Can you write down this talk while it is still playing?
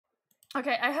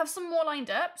Okay, I have some more lined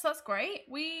up, so that's great.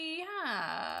 We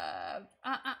have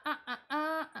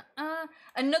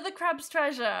another Crab's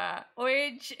Treasure,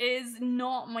 which is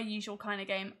not my usual kind of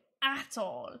game at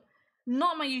all.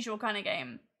 Not my usual kind of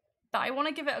game, but I want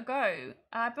to give it a go.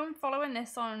 I've been following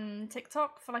this on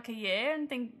TikTok for like a year and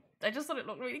I just thought it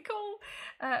looked really cool.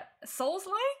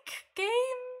 Souls-like game,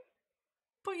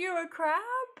 but you're a crab.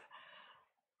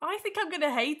 I think I'm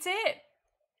gonna hate it,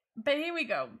 but here we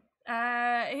go.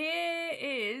 Here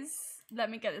is, let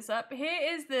me get this up. Here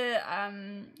is the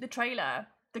trailer,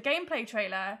 the gameplay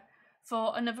trailer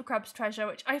for Another Crab's Treasure,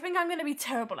 which I think I'm going to be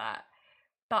terrible at,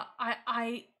 but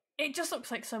it just looks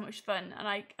like so much fun, and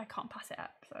I can't pass it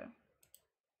up, so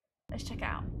let's check it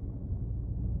out.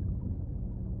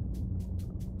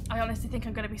 I honestly think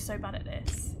I'm going to be so bad at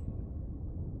this.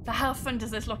 But how fun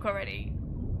does this look already?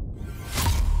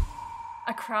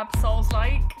 A crab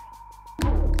Souls-like.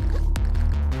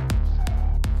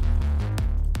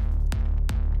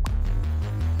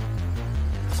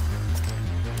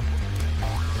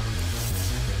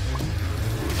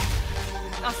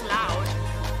 That's loud.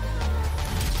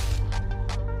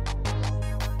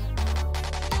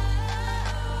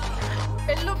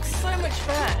 It looks so much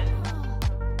fun.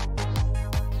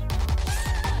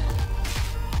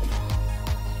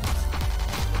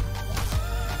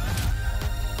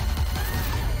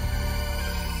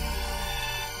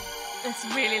 It's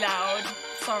really loud.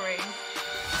 Sorry.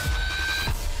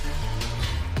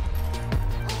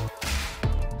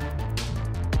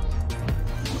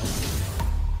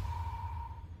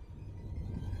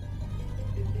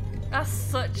 That's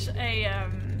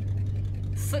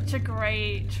such a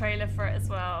great trailer for it as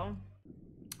well.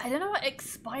 I don't know what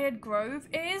Expired Grove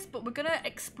is, but we're gonna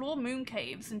explore moon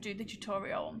caves and do the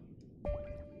tutorial.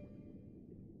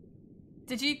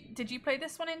 Did you play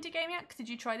this one, Indie Game Yak? Did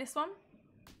you try this one?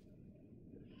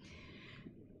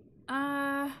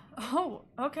 Oh,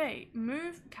 okay.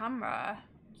 Move camera.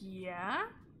 Yeah.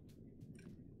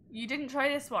 You didn't try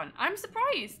this one. I'm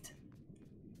surprised.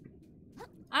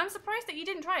 I'm surprised that you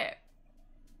didn't try it.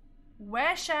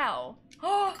 Where shall?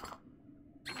 Oh,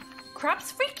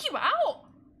 crabs freak you out?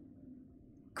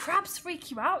 Crabs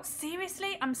freak you out?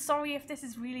 Seriously? I'm sorry if this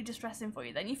is really distressing for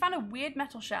you then. You found a weird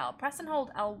metal shell. Press and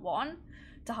hold L1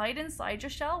 to hide inside your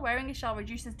shell. Wearing a shell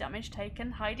reduces damage taken.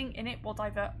 Hiding in it will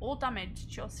divert all damage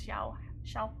to your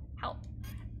shell help.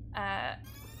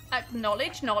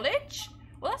 Acknowledge knowledge?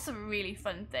 Well, that's a really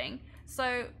fun thing.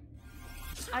 So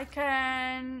I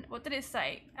can, what did it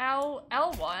say?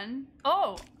 L1.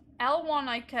 Oh, L1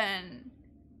 I can,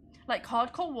 like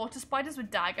hardcore water spiders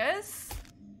with daggers.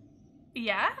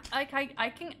 Yeah, yeah,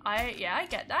 I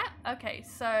get that. Okay,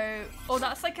 so, oh,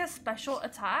 that's like a special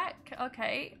attack.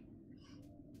 Okay.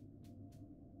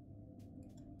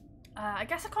 I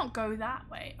guess I can't go that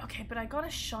way. Okay, but I got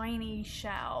a shiny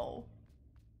shell.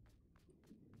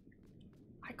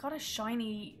 I got a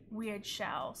shiny weird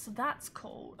shell, so that's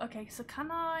cool. Okay, so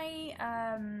can I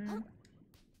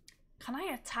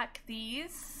attack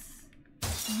these?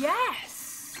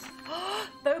 Yes!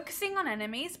 Focusing on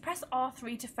enemies. Press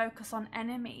R3 to focus on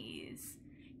enemies.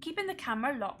 Keeping the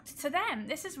camera locked to them.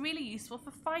 This is really useful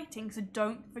for fighting, so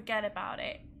don't forget about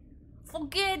it.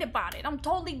 Forget about it. I'm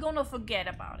totally gonna forget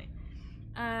about it.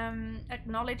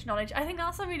 Acknowledge knowledge. I think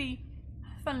that's a really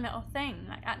fun little thing.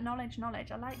 Like, acknowledge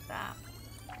knowledge. I like that.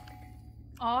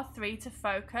 R3 to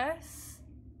focus.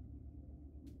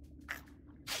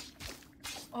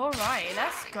 Alright,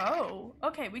 let's go.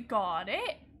 Okay, we got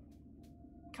it.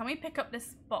 Can we pick up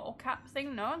this bottle cap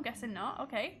thing? No, I'm guessing not.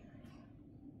 Okay.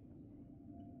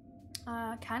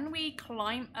 Can we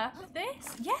climb up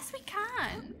this? Yes, we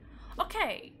can.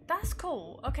 Okay, that's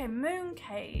cool. Okay, moon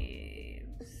caves.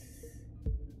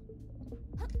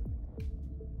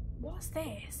 What's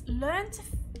this? Learn to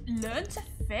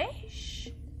fish?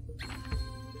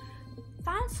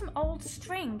 Found some old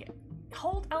string.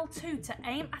 Hold L2 to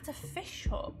aim at a fish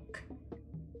hook.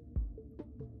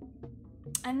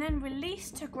 And then release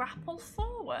to grapple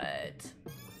forward.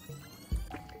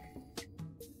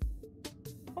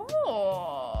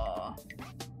 Oh.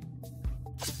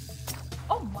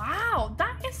 Oh wow,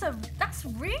 that's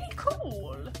really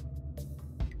cool.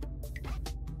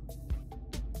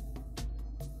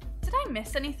 Did I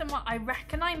miss anything? I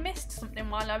reckon I missed something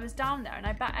while I was down there, and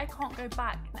I bet I can't go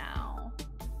back now.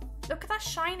 Look at that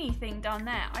shiny thing down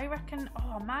there. I reckon,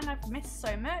 oh man, I've missed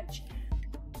so much.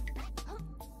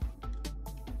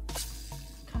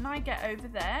 Can I get over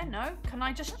there? No. Can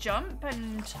I just jump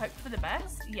and hope for the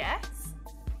best? Yes.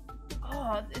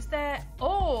 Oh, is there,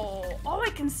 oh, I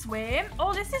can swim.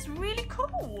 Oh, this is really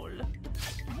cool.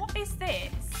 What is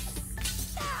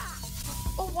this?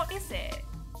 Oh, what is it?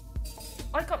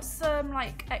 I got some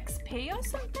like XP or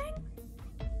something.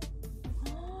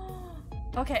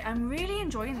 Okay, I'm really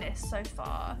enjoying this so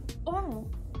far. Oh,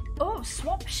 oh,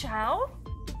 swap shell.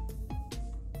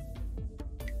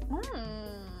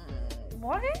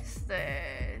 What is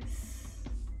this?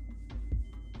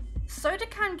 Soda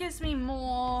can gives me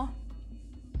more.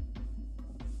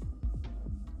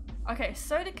 Okay,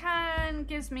 soda can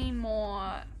gives me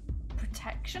more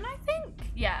protection, I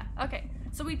think. Yeah, okay.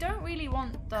 So we don't really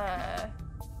want the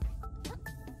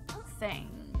thing.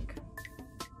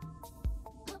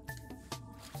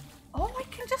 Oh, I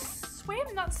can just swim.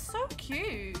 That's so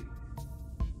cute.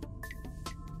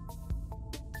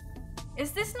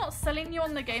 Is this not selling you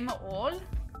on the game at all?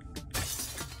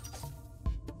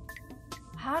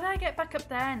 How do I get back up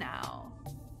there now?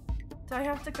 Do I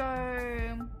have to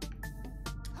go?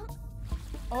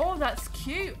 Oh, that's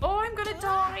cute. Oh, I'm gonna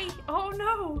die. Oh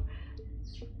no.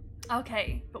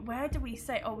 Okay, but where do we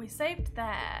save? Oh, we saved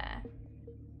there.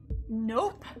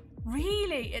 Nope.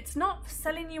 Really? It's not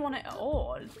selling you on it at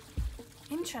all.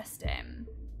 Interesting.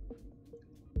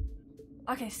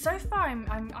 Okay, so far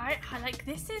I like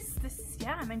this.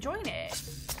 Yeah, I'm enjoying it.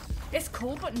 It's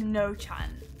cool, but no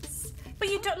chance. But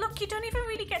you don't look. You don't even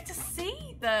really get to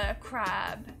see the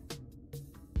crab.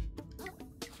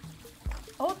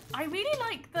 Oh, I really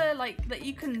like the that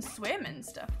you can swim and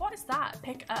stuff. What is that?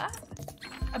 Pick up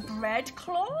a bread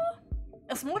claw.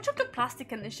 A small chunk of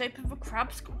plastic in the shape of a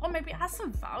crab skull. Or maybe it has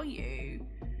some value.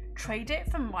 Trade it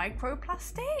for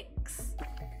microplastics.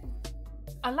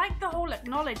 I like the whole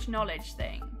acknowledge knowledge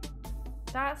thing.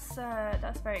 That's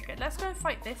very good. Let's go and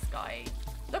fight this guy.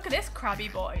 Look at this crabby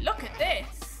boy. Look at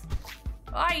this.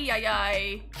 Ay ay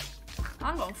ay.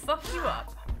 I'm gonna fuck you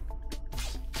up.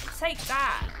 Take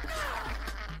that.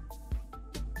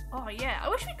 Oh yeah. I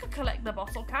wish we could collect the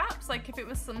bottle caps. Like if it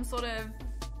was some sort of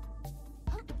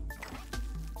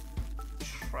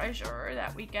treasure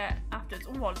that we get afterwards.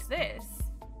 Oh, what's this?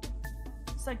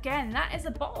 So again, that is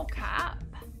a bottle cap.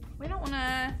 We don't want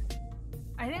to.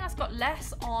 I think that's got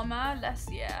less armor, less.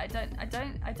 Yeah, I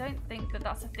don't think that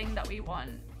that's a thing that we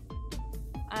want.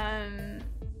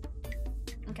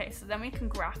 Okay, so then we can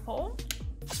grapple.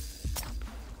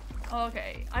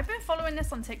 Okay, I've been following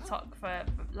this on TikTok for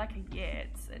like a year.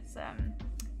 It's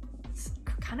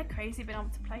kind of crazy being able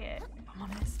to play it, if I'm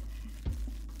honest.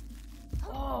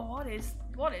 Oh,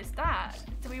 what is that?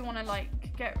 Do we want to like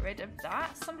get rid of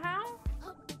that somehow?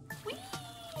 Whee!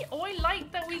 Oh, I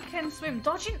like that we can swim.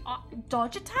 Dodge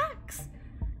attacks.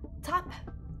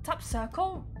 Tap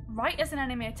circle right as an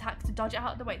enemy attacks to dodge it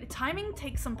out of the way. The timing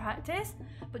takes some practice,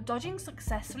 but dodging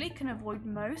successfully can avoid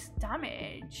most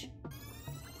damage.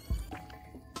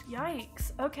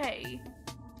 Yikes. Okay.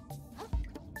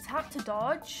 Tap to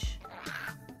dodge.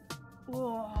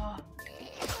 Oh.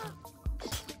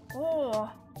 Oh.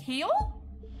 Heal?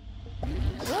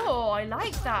 Oh, I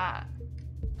like that.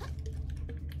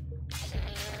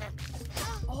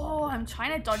 Oh, I'm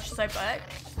trying to dodge so quick.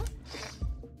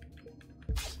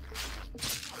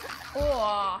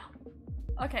 Oh.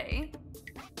 Okay.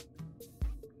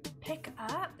 Pick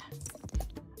up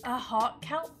a heart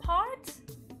kelp pod?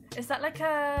 Is that like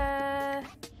a...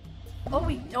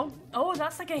 Oh,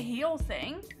 that's like a heal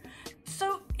thing.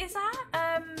 So is that,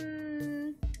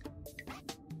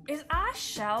 is our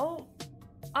shell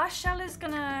is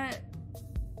gonna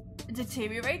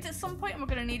deteriorate at some point and we're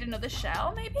gonna need another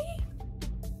shell maybe?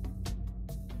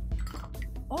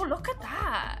 Oh, look at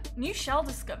that. New shell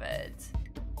discovered.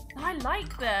 I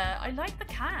like the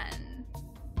can.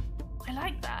 I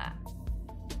like that.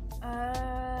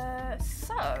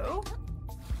 So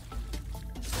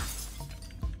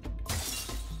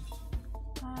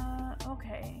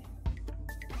okay.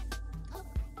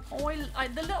 Oh,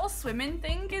 the little swimming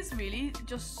thing is really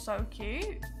just so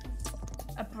cute.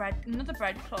 Another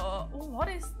bread claw. Oh, what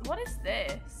is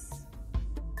this?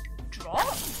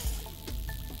 Drop?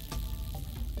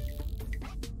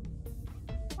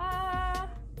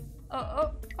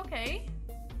 Oh, okay.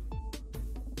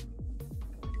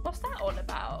 What's that all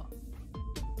about?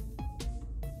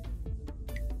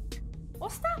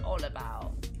 What's that all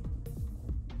about?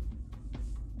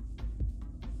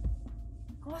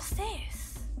 What's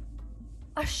this?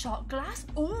 A shot glass?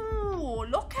 Ooh,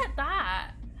 look at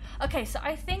that. Okay, so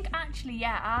I think actually,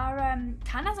 yeah, our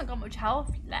can hasn't got much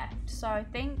health left. So I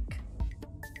think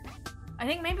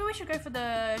maybe we should go for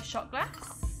the shot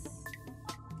glass.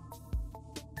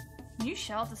 New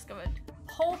shell discovered.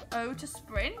 Hold O to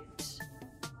sprint.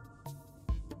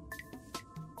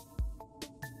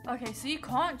 Okay, so you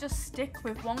can't just stick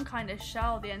with one kind of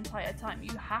shell the entire time.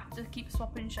 You have to keep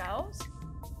swapping shells.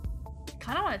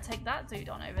 Kind of want to take that dude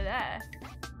on over there.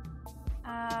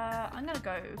 I'm gonna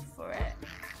go for it.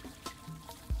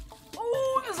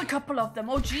 Oh, there's a couple of them.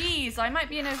 Oh, geez, I might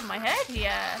be in over my head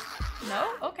here.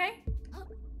 No? Okay.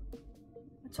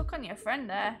 I took on your friend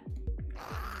there.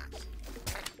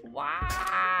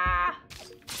 Wow.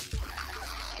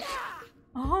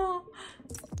 Oh.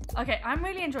 Okay, I'm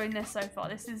really enjoying this so far.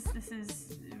 This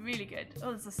is really good.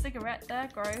 Oh, there's a cigarette there.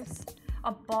 Gross.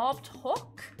 A barbed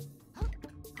hook.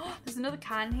 Oh, there's another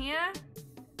can here.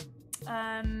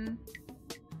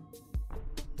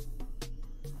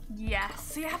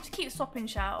 Yes, so you have to keep swapping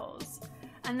shells.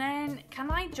 And then,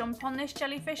 can I jump on this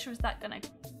jellyfish or is that gonna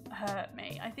hurt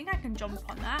me? I think I can jump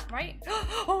on that, right?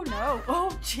 Oh no, oh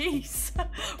jeez.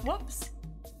 Whoops.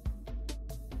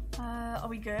 Are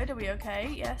we good? Are we okay?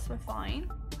 Yes, we're fine.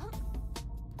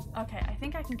 Okay, I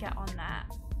think I can get on that.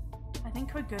 I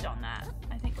think we're good on that.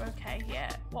 I think we're okay here.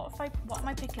 What am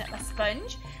I picking up? A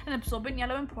sponge, an absorbent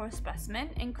yellow and porous specimen,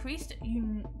 increased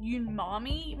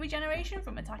umami regeneration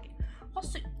from attacking.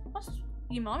 What's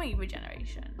umami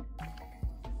regeneration?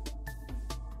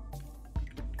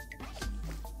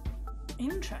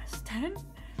 Interesting.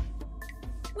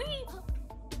 Whee!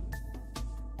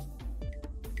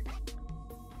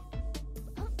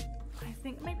 I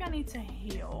think maybe I need to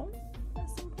heal at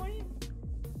some point.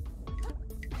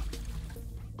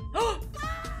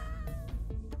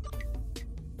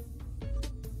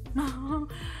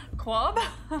 Quab,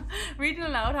 reading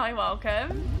aloud. Hi,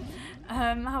 welcome.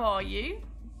 How are you?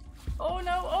 Oh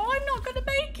no! Oh, I'm not gonna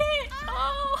make it.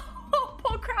 Oh,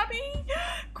 poor Crabby.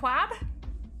 Quab.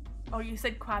 Oh, you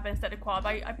said Quab instead of Quab.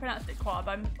 I pronounced it Quab.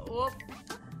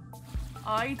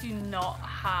 I do not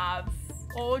have.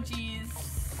 Oh geez.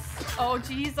 Oh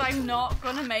geez, I'm not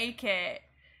gonna make it.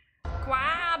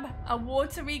 Quab, a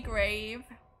watery grave.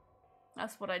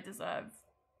 That's what I deserve.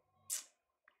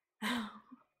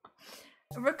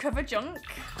 Recover junk.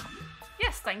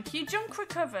 Yes, thank you. Junk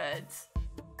recovered.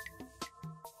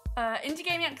 Indie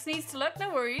Gaming needs to look.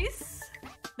 No worries.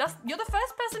 You're the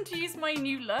first person to use my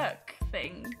new look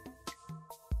thing.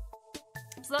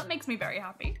 So that makes me very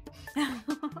happy.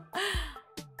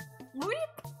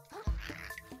 Weep.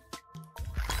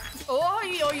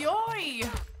 Oi, oi, oi.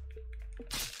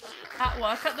 At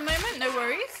work at the moment, no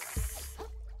worries.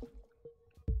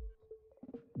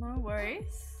 No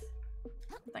worries.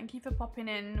 Thank you for popping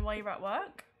in while you're at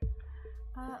work.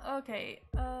 Okay.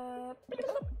 Ah,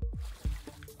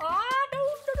 no.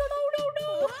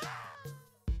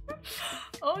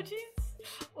 Oh, jeez.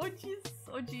 Oh, jeez.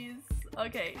 Oh, jeez.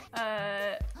 Okay.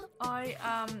 I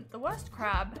am the worst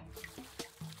crab.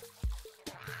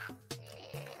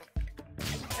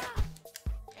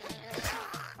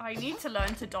 I need to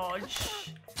learn to dodge.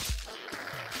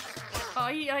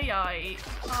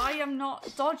 I am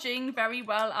not dodging very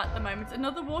well at the moment.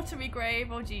 Another watery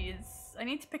grave. Oh, geez. I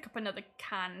need to pick up another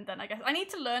can then, I guess. I need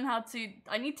to learn how to...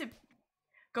 I need to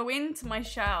go into my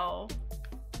shell.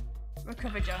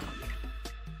 Recover junk.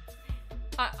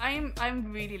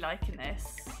 I'm really liking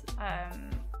this.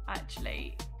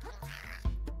 Actually.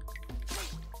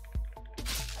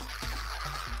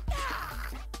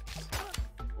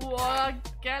 Whoa,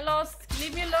 get lost.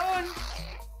 Leave me alone.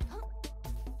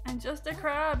 I'm just a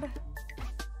crab.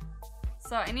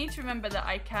 So I need to remember that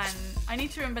I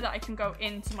can go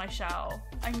into my shell.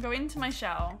 I can go into my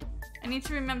shell. I need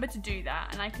to remember to do that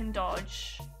and I can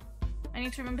dodge. I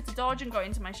need to remember to dodge and go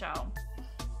into my shell.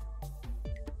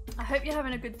 I hope you're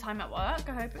having a good time at work.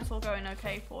 I hope it's all going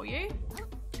okay for you.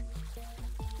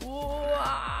 Whoa.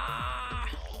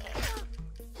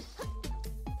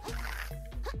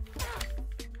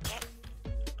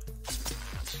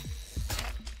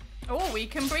 Oh, we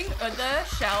can bring other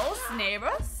shells near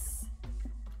us.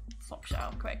 Swap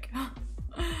shell, quick.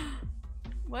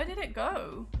 Where did it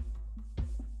go?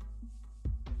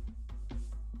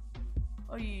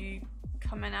 Are you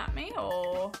coming at me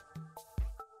or?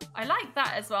 I like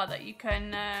that as well, that you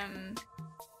can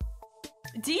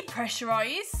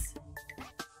depressurize.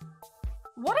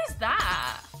 What is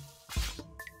that?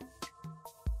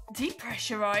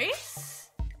 Depressurize?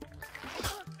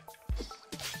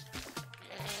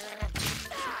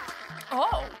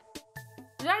 Oh,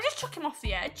 did I just chuck him off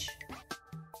the edge?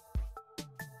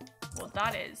 Well,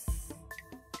 that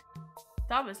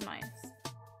was nice.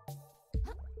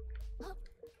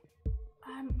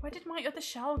 Where did my other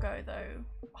shell go though?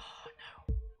 Oh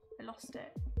no, I lost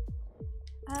it.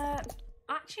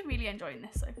 Actually really enjoying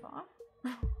this so far.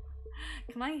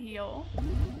 Can I heal?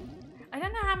 I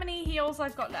don't know how many heals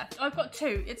I've got left. I've got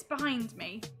 2. It's behind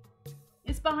me.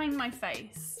 It's behind my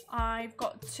face. I've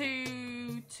got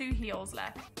two heals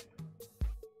left.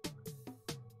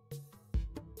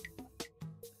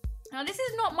 Now this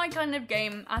is not my kind of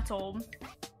game at all.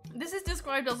 This is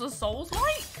described as a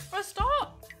Souls-like for a start.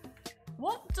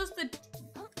 What does the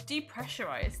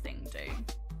depressurize thing do?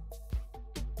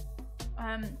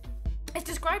 It's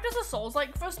described as a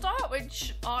Souls-like for a start,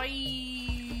 which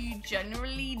I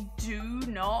generally do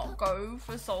not go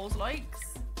for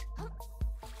Souls-likes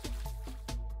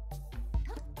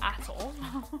at all.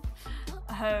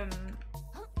 I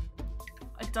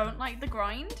don't like the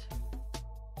grind,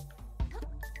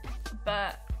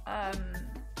 but oh,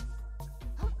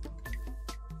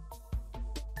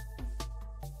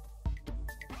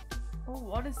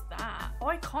 what is that? Oh,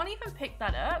 I can't even pick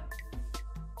that up.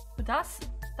 But that's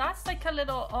like a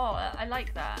little, oh, I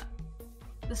like that.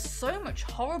 There's so much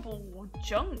horrible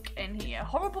junk in here.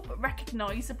 Horrible but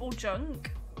recognizable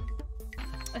junk.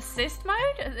 Assist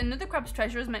mode? Another Crab's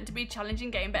Treasure is meant to be a challenging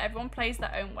game, but everyone plays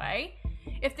their own way.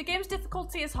 If the game's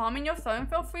difficulty is harming your phone,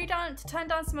 feel free to turn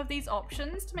down some of these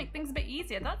options to make things a bit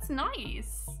easier. That's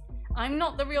nice. I'm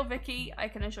not the real Vicky, I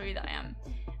can assure you that I am.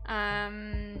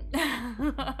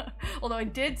 Although I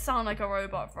did sound like a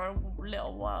robot for a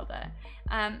little while there.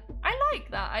 I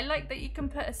like that. I like that you can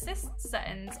put assist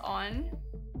settings on.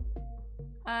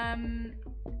 I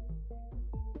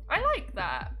like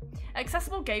that.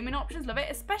 Accessible gaming options, love it,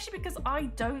 especially because I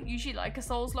don't usually like a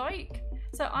Souls-like.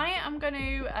 So I am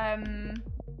gonna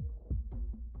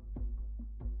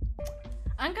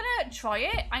try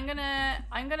it. I'm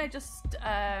gonna just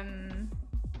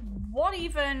what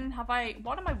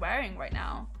am I wearing right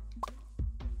now?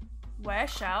 Wear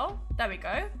shell. There we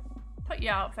go. Put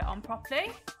your outfit on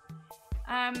properly.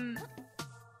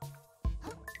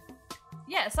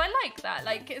 Yeah, so I like that.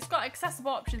 Like, it's got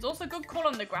accessible options. Also, good call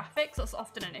on the graphics. That's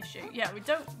often an issue. Yeah,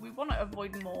 we want to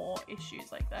avoid more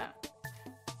issues like that.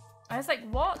 I was like,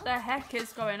 what the heck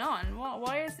is going on?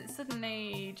 Why is it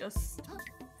suddenly just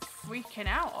freaking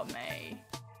out on me?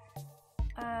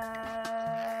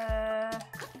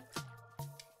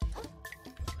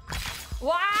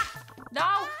 What?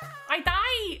 No, I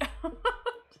die.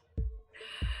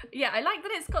 Yeah, I like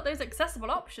that it's got those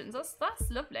accessible options. That's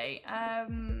lovely.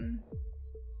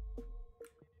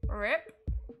 Rip.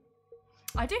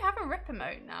 I do have a rip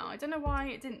emote now. I don't know why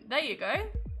it didn't. There you go.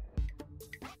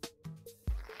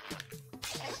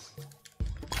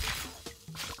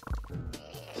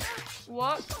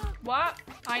 What?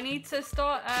 I need to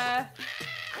start,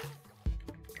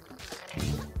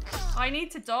 I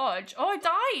need to dodge. Oh, I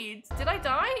died. Did I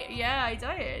die? Yeah, I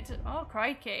did. Oh,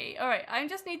 crikey. All right, I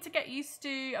just need to get used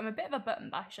to, I'm a bit of a button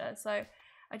basher, so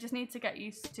I just need to get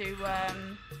used to,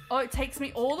 oh, it takes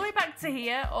me all the way back to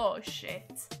here. Oh,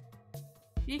 shit.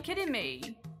 Are you kidding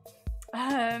me?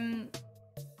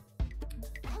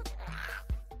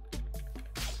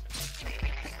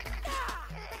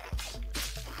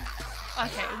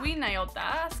 Okay, we nailed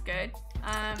that. That's good.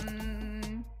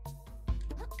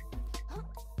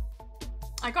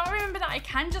 I gotta remember that I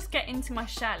can just get into my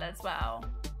shell as well.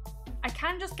 I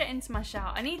can just get into my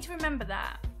shell. I need to remember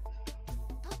that.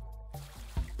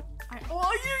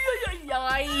 Oh,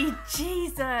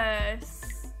 Jesus.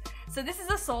 So this is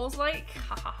a Souls-like.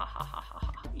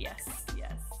 Yes.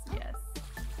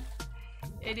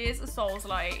 It is a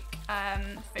Souls-like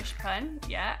fish pun.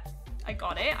 Yeah, I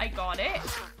got it.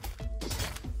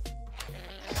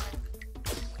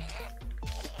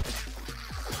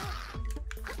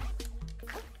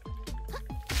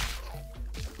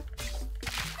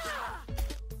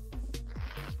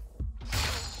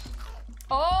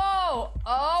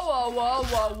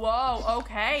 Whoa.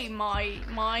 Okay,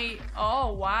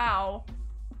 oh, wow.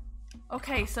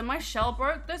 Okay, so my shell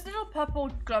broke. Those little purple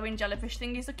glowing jellyfish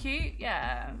thingies are cute.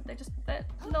 Yeah, they're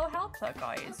little helper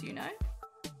guys, you know?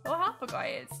 Little helper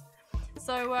guys.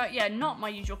 So, yeah, not my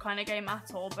usual kind of game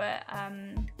at all, but,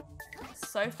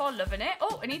 so far loving it.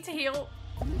 Oh, I need to heal.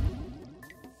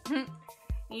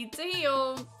 Need to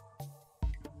heal.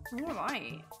 All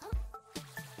right.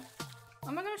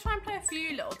 I'm going to try and play a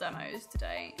few little demos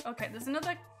today. Okay, there's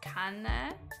another can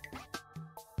there.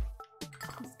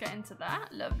 Let's get into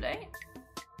that. Lovely.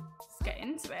 Let's get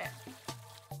into it.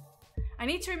 I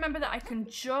need to remember that I can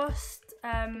just...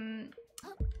 I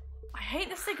hate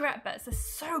the cigarette butts. They're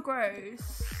so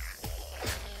gross.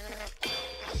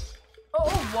 Oh,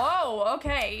 whoa.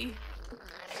 Okay.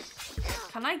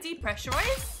 Can I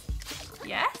depressurize?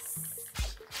 Yes.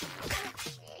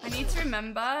 I need to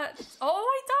remember. Oh,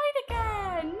 I died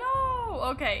again. No.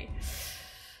 Okay.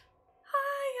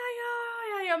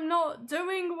 I am not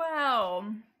doing well.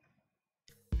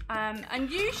 And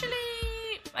usually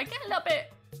I get a little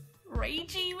bit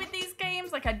ragey with these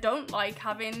games. Like, I don't like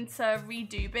having to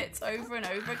redo bits over and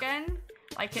over again.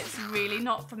 Like, it's really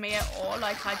not for me at all.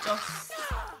 Like, I guess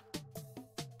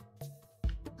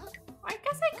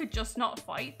I could just not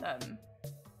fight them.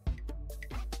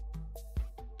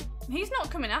 He's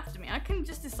not coming after me. I can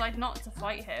just decide not to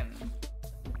fight him.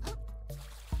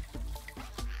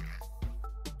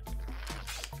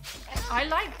 I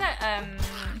like that,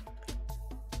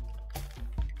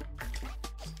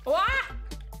 Wah!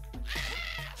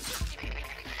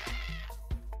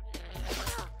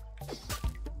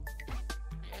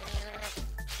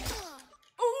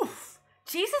 Oof!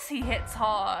 Jesus, he hits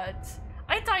hard.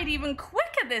 I died even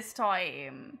quicker this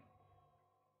time.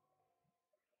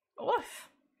 Oof.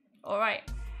 Alright.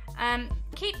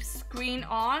 Keep screen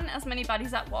on as many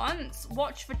baddies at once.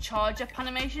 Watch for charge up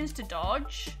animations to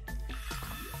dodge.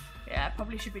 Yeah, I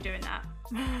probably should be doing that.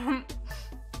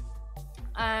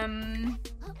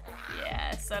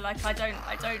 Yeah, so like I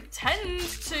don't tend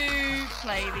to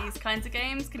play these kinds of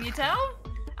games, can you tell?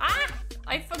 Ah!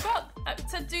 I forgot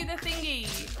to do the thingy.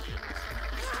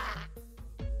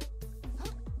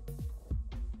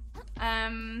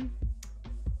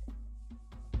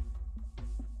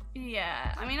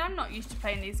 Yeah, I mean, I'm not used to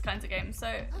playing these kinds of games,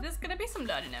 so there's gonna be some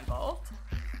learning involved.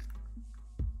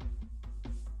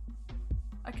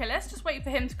 Okay, let's just wait for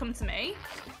him to come to me.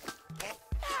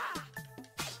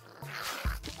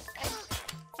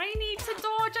 I need to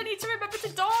dodge, I need to remember to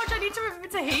dodge, I need to remember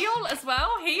to heal as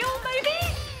well. Heal, maybe?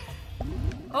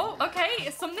 Oh, okay,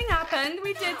 something happened.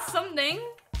 We did something.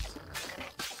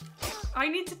 I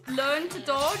need to learn to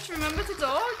dodge, remember to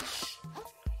dodge.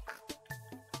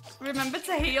 Remember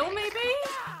to heal, maybe?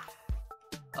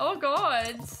 Oh,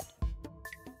 God.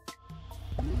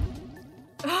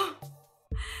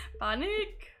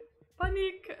 Panic.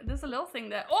 Panic. There's a little thing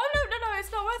there. Oh, no, no, no,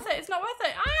 it's not worth it. It's not worth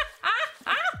it. Ah, ah,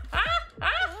 ah, ah,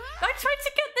 ah. I tried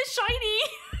to get the shiny.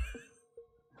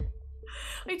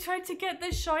 I tried to get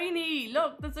the shiny.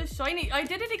 Look, there's a shiny. I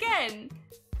did it again.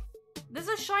 There's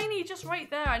a shiny just right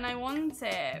there and I want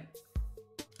it.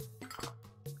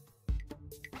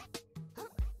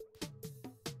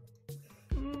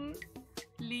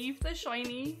 Leave the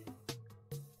shiny.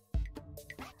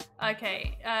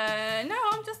 Okay. No,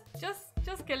 I'm just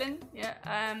killing. Yeah.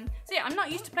 So yeah, I'm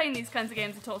not used to playing these kinds of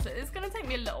games at all, so it's gonna take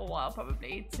me a little while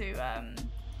probably to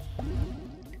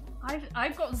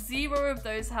I've got 0 of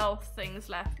those health things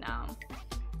left now.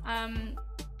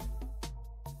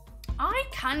 I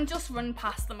can just run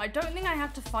past them. I don't think I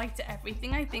have to fight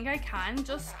everything. I think I can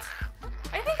just...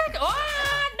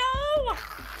 Ah, no!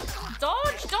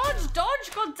 Dodge, dodge,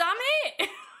 dodge, god damn it!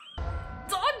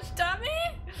 Dodge, damn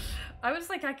it! I was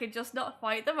like, I could just not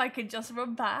fight them. I could just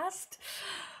run past.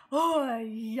 Oh,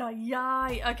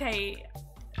 yeah. Okay.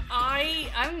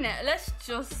 Let's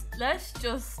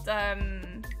just,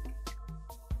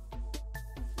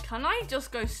 can I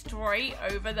just go straight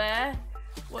over there?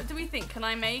 What do we think? Can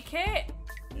I make it?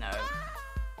 No.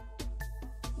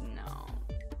 No.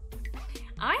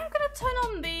 I'm gonna turn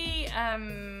on the,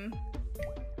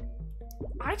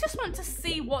 I just want to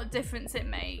see what difference it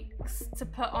makes to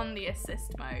put on the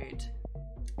assist mode.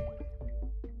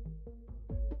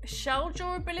 Shell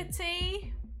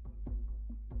durability.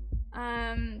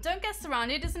 Don't get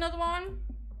surrounded is another one.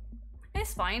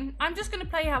 It's fine. I'm just gonna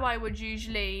play how I would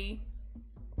usually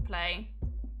play.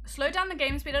 Slow down the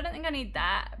game speed. I don't think I need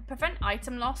that. Prevent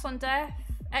item loss on death.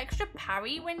 Extra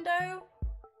parry window.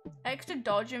 Extra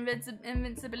dodge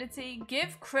invincibility.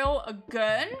 Give Krill a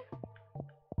gun.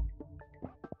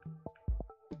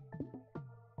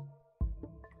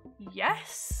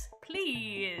 Yes,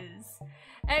 please.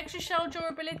 Extra shell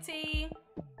durability.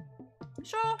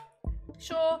 Sure.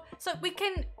 So we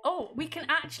can, we can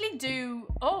actually do,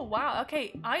 oh wow,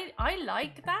 okay, I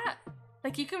like that.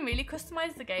 Like you can really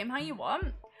customize the game how you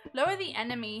want. Lower the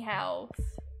enemy health.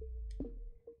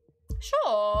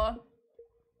 Sure.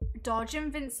 Dodge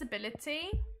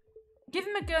invincibility. Give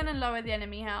him a gun and lower the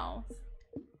enemy health.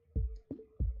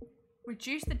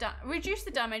 Reduce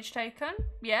the damage taken.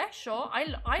 Yeah, sure.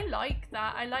 I like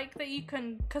that. I like that you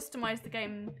can customize the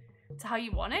game to how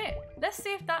you want it. Let's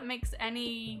see if that makes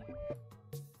any...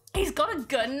 He's got a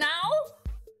gun now?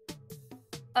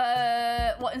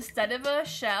 What, instead of a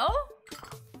shell?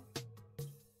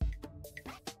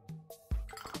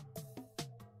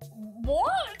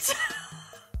 What?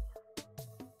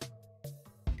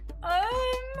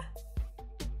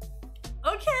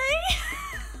 Okay.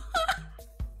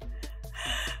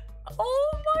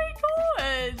 Oh my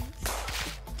god.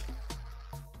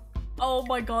 Oh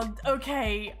my god.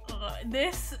 Okay.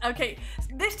 This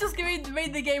just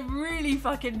made the game really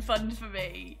fucking fun for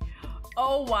me.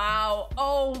 Oh wow.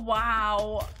 Oh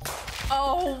wow.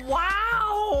 Oh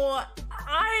wow.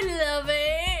 I love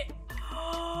it.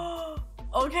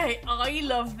 Okay, I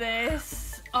love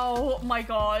this. Oh my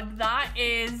god. That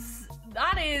is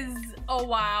Oh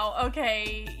wow,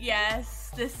 okay,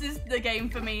 yes, this is the game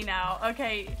for me now.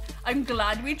 Okay, I'm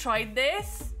glad we tried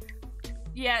this.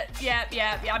 Yeah.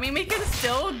 I mean, we can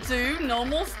still do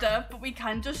normal stuff, but we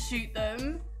can just shoot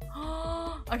them.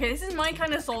 Okay, this is my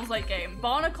kind of Souls-like game.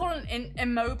 Barnacle, an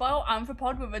immobile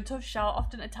amphipod with a tough shell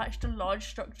often attached to large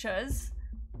structures.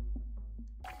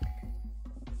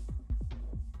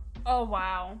 Oh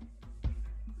wow.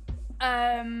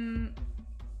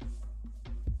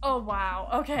 Oh wow.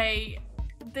 Okay.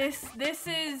 This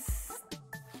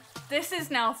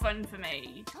is now fun for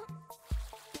me.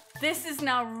 This is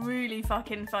now really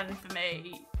fucking fun for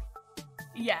me.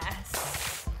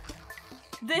 Yes.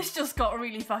 This just got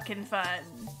really fucking fun.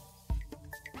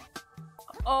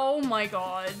 Oh my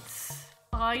god.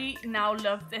 I now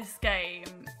love this game.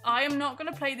 I am not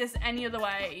gonna play this any other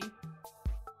way.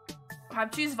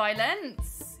 Crab choose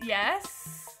violence?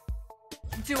 Yes.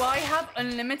 Do I have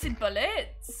unlimited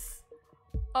bullets?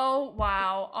 Oh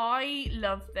wow, I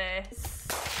love this.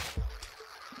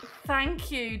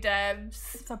 Thank you,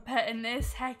 Debs, for putting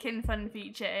this heckin' fun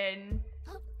feature in.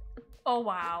 Oh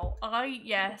wow,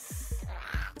 yes.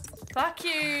 Fuck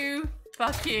you.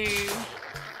 Fuck you.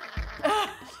 Have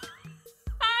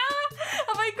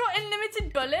I got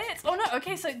unlimited bullets? Oh no,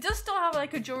 okay, so it does still have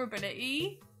like a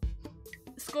durability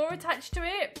score attached to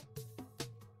it.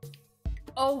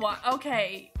 Oh wow,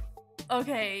 okay.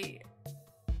 Okay.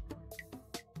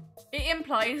 It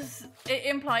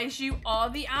implies you are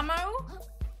the ammo.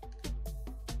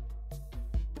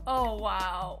 Oh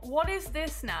wow. What is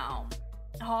this now?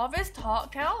 Harvest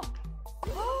heart kelp?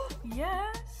 Oh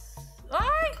yes.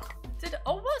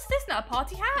 Oh, what's this now? A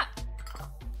party hat?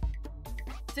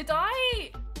 Did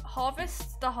I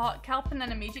harvest the heart kelp and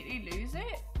then immediately lose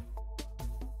it?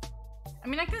 I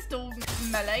mean, I can still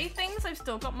melee things. I've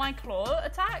still got my claw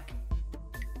attack.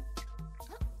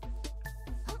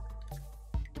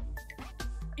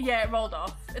 Yeah, it rolled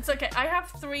off. It's okay. I have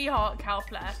 3 heart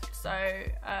kelp left, so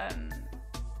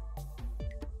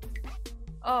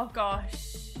oh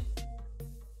gosh.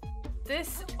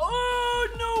 This. Oh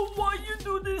no! Why you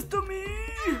do this to me?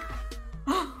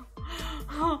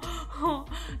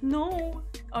 No.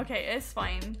 Okay, it's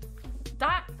fine.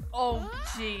 That. Oh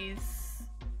jeez.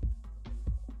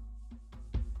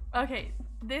 Okay,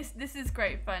 this is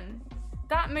great fun.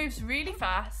 That moves really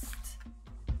fast.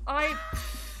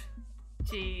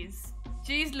 Jeez.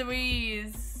 Jeez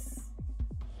Louise.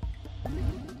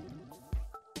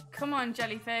 Come on,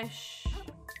 jellyfish.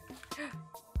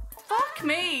 Fuck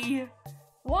me.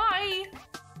 Why?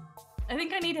 I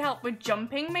think I need help with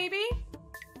jumping, maybe?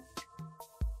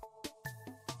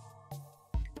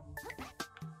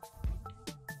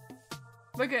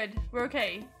 We're good. We're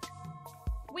okay.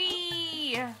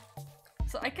 Whee!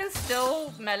 So I can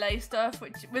still melee stuff,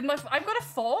 which with my I've got a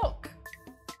fork.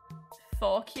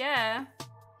 Fork, yeah.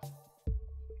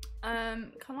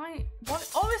 Can I?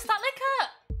 What? Oh, is that like a?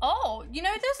 Oh, you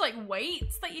know, there's like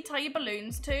weights that you tie your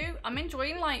balloons to. I'm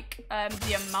enjoying like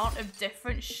the amount of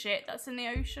different shit that's in the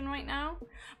ocean right now.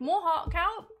 More heart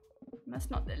kelp. Must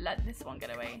not let this one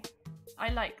get away. I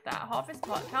like that. Harvest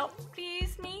heart kelp,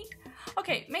 please me.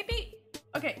 Okay, maybe.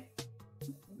 Okay.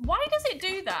 Why does it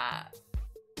do that?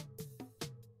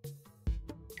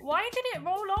 Why did it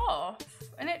roll off?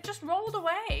 And it just rolled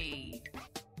away.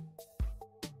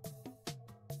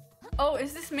 Oh,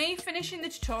 is this me finishing the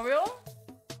tutorial?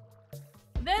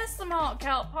 There's some heart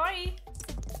kelp. Hi.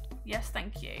 Yes,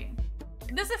 thank you.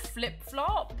 There's a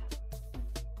flip-flop.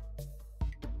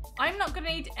 I'm not gonna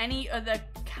need any other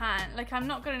can. Like, I'm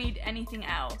not gonna need anything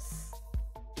else.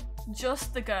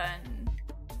 Just the gun.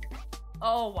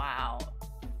 Oh, wow.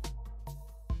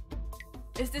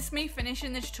 Is this me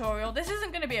finishing the tutorial? This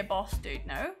isn't gonna be a boss dude,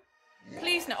 no?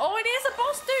 Please no. Oh, it is a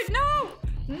boss dude. No.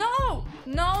 No.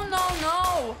 No, no,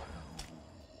 no.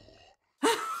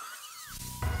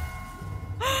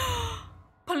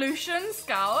 Pollution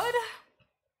scoured.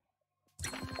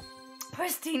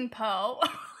 Pristine pearl.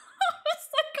 It's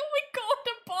like, oh my god,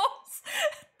 a boss.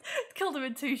 Killed him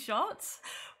in 2 shots.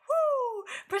 Woo!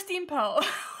 Pristine pearl.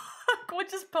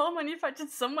 Gorgeous pearl manufactured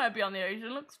somewhere beyond the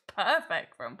ocean. Looks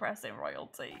perfect for impressive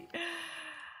royalty.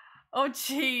 Oh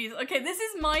jeez. Okay, this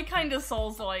is my kind of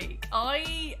Souls-like.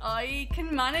 I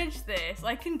can manage this.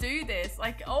 I can do this.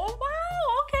 Like, oh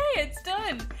wow, okay, it's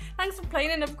done. Thanks for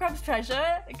playing in Aggrocrab's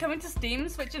Treasure. Coming to Steam,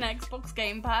 Switch and Xbox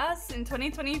Game Pass in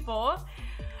 2024.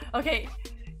 Okay,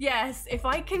 yes, if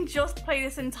I can just play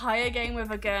this entire game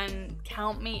with a gun,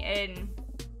 count me in.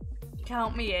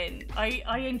 Count me in.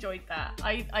 I enjoyed that.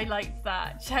 I liked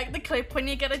that. Check the clip when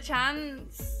you get a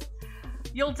chance.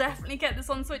 You'll definitely get this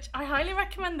on Switch. I highly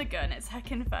recommend the gun. It's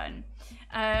heckin' fun.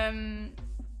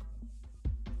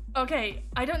 Okay,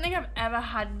 I don't think I've ever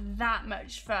had that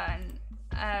much fun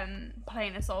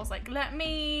playing a Souls. Like, let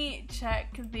me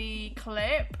check the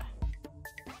clip.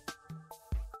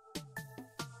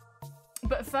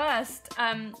 But first,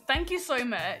 thank you so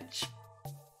much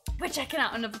for checking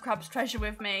out Another Crab's Treasure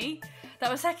with me.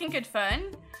 That was heckin' good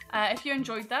fun. If you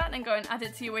enjoyed that, then go and add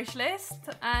it to your wish list.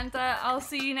 And I'll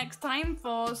see you next time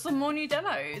for some more new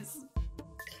demos.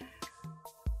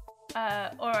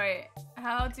 Alright,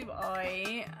 how do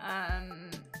I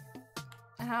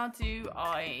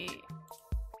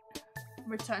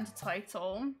return to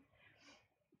title?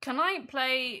 Can I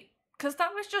play, because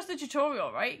that was just a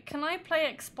tutorial, right? Can I play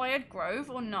Expired Grove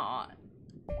or not?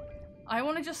 I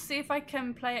want to just see if I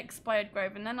can play Expired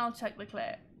Grove and then I'll check the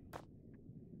clip.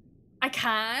 I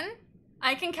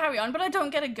can carry on, but I don't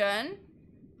get a gun.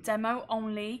 Demo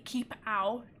only, keep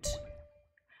out.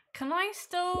 Can I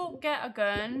still get a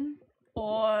gun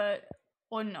or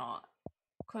not?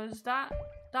 Because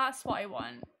that's what I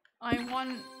want. I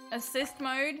want assist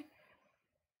mode.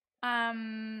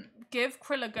 Give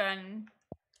Krill a gun.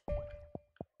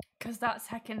 Because that's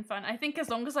heckin' fun. I think as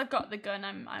long as I've got the gun,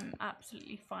 I'm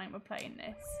absolutely fine with playing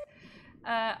this.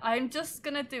 I'm just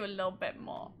gonna do a little bit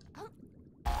more.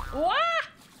 What?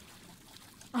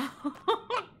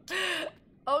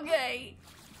 Okay.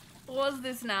 What's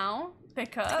this now?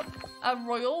 Pick up a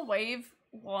royal wave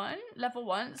 1, level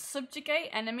 1. Subjugate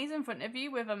enemies in front of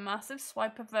you with a massive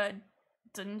swipe of a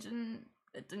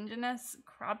dungeness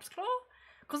crab's claw.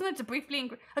 Causing them to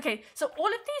briefly okay, so all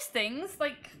of these things,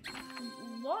 like,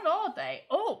 what are they?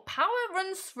 Oh, power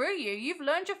runs through you. You've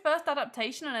learned your first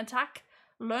adaptation, an attack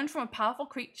learned from a powerful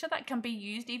creature that can be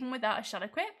used even without a shell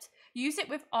equipped. Use it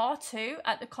with R2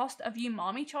 at the cost of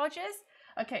umami charges.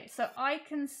 Okay, so I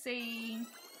can see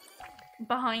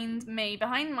behind me,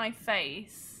 behind my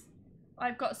face,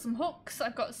 I've got some hooks,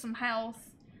 I've got some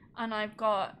health, and I've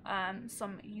got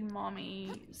some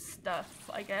umami stuff,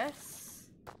 I guess.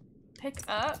 Pick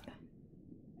up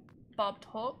bobbed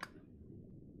hook.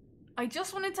 I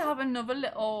just wanted to have another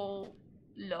little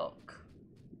look.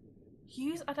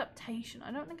 Use adaptation.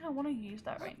 I don't think I want to use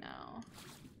that right now.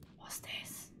 What's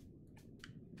this?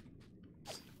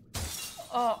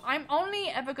 Oh, I'm only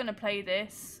ever going to play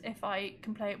this if I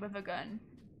can play it with a gun.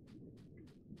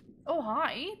 Oh,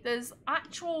 hi. There's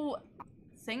actual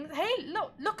things. Hey,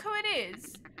 look who it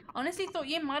is. Honestly thought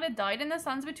you might have died in the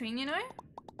sands between, you know?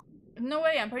 No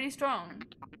way, I'm pretty strong.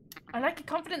 I like your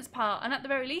confidence, pal, and at the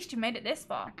very least you made it this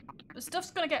far. But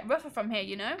stuff's gonna get rougher from here,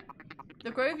 you know? The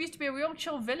Grove used to be a real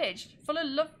chill village, full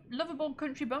of lovable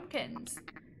country bumpkins.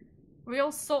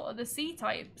 Real salt of the sea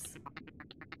types.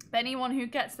 But anyone who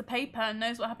gets the paper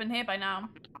knows what happened here by now.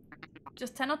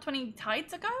 Just 10 or 20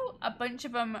 tides ago, a bunch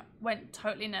of them went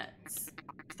totally nuts.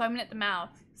 Foaming at the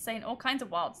mouth, saying all kinds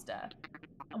of wild stuff.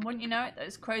 And wouldn't you know it,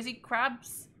 those crazy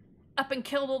crabs up and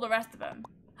killed all the rest of them.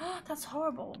 That's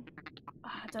horrible.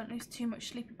 Don't lose too much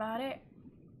sleep about it.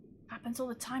 Happens all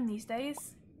the time these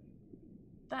days.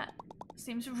 That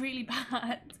seems really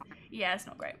bad. Yeah, it's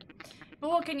not great. But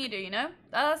what can you do, you know?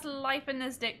 That's life in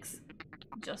the sticks.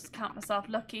 Just count myself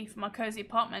lucky for my cozy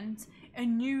apartment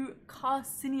in New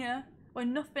Carcinia, where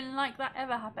nothing like that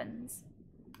ever happens.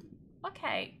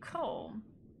 Okay, cool.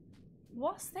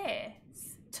 What's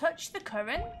this? Touch the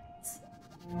current?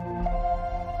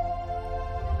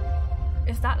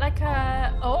 Is that like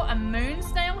a... Oh, a moon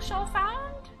snail shell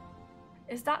found?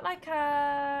 Is that like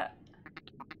a...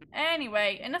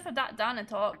 Anyway, enough of that Dana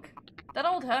talk. That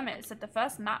old hermit said the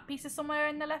first map piece is somewhere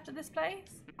in the left of this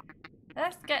place.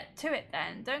 Let's get to it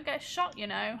then. Don't get shot, you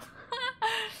know.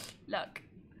 Look.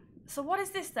 So what is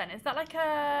this then? Is that like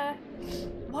a...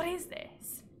 What is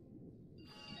this?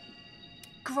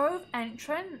 Grove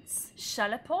entrance.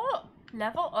 Shelleport.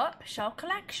 Level up. Shell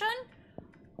collection.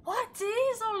 What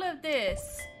is all of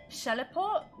this?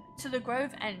 Shelleport to the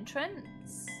Grove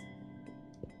entrance.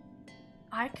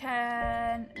 I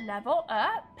can level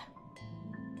up.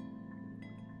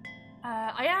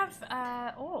 I have,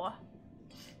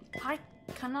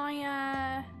 can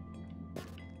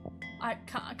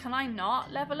I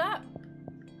not level up?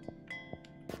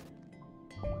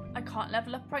 I can't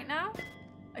level up right now?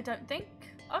 I don't think.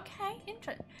 Okay,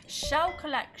 interesting. Shell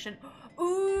collection.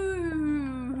 Ooh.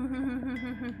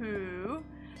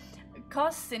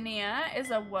 Carcinia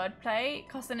is a wordplay.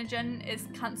 Carcinogen is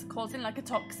cancer causing, like a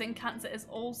toxin. Cancer is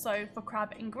also for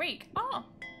crab in Greek. Oh.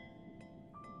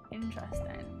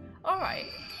 Interesting. Alright.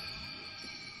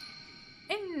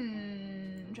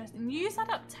 Interesting. Use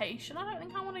adaptation. I don't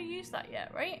think I want to use that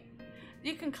yet, right?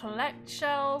 You can collect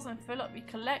shells and fill up your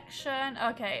collection.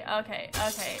 Okay. Hello.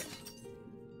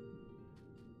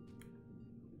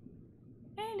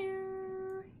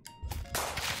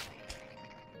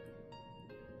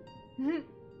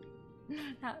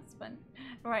 That's fun.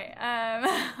 Right.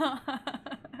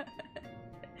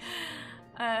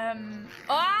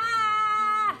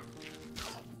 Ah!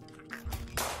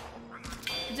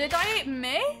 Did I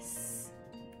miss?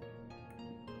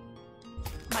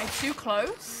 Am I too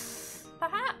close?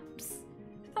 Perhaps.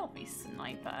 Stealthy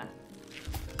sniper.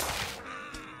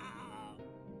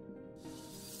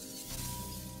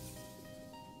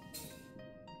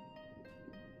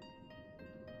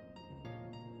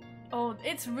 Oh,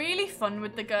 it's really fun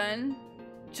with the gun.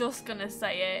 Just gonna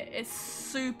say it. It's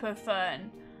super fun.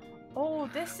 Oh,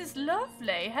 this is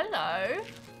lovely. Hello.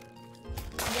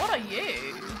 What are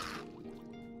you?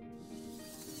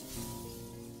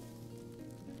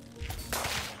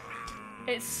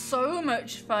 It's so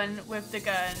much fun with the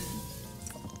gun.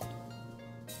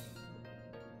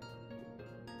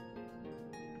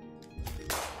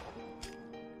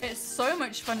 It's so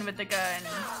much fun with the gun.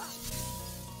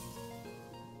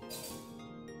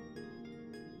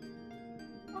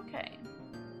 Okay.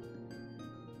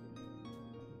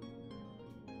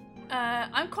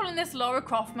 I'm calling this Lara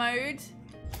Croft mode.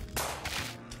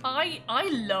 I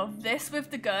love this with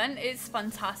the gun. It's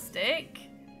fantastic.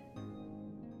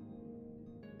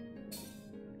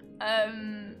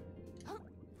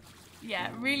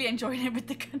 Yeah, really enjoying it with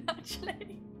the gun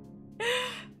actually.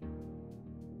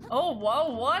 Oh,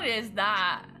 whoa, what is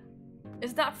that?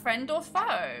 Is that friend or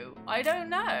foe? I don't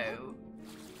know.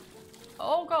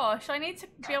 Oh gosh, I need to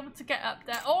be able to get up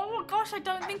there. Oh gosh, I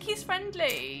don't think he's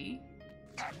friendly.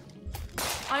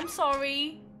 I'm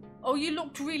sorry. Oh, you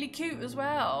looked really cute as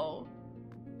well.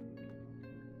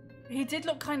 He did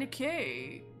look kind of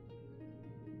cute.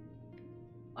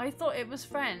 I thought it was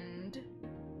friend.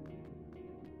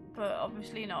 But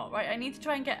obviously not. Right, I need to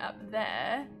try and get up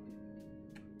there.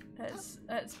 Let's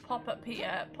pop up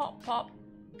here. Pop, pop.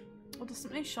 Oh, there's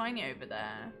something shiny over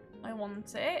there. I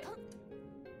want it.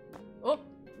 Oh,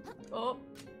 oh,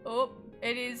 oh.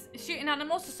 It is shooting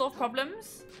animals to solve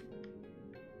problems.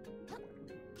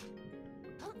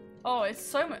 Oh, it's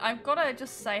so much. I've got to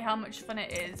just say how much fun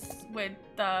it is with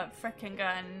the frickin'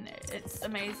 gun. It's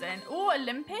amazing. Oh, a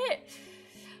limpet.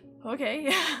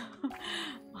 Okay.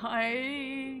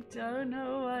 I don't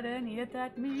know what any of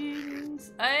that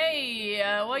means. Hey,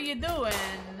 what you doing?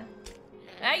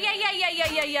 Hey,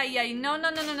 yeah. No.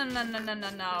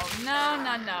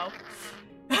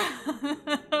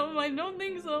 I don't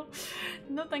think so.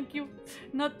 No, thank you.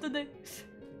 Not today.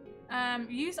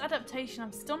 Use adaptation.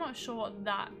 I'm still not sure what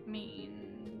that means.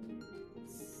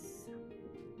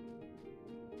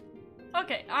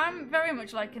 Okay, I'm very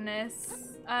much liking this.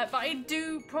 But I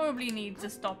do probably need to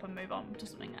stop and move on to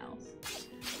something else.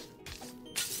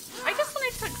 I just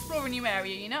wanted to explore a new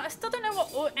area, you know? I still don't know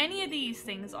what any of these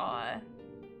things are.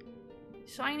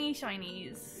 Shiny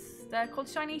shinies. They're called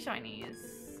shiny shinies.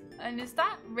 And is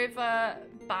that river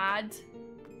bad?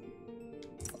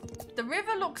 The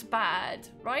river looks bad,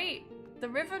 right? The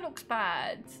river looks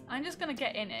bad. I'm just gonna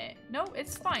get in it. No,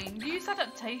 it's fine. Use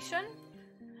adaptation.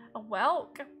 A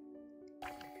whelk.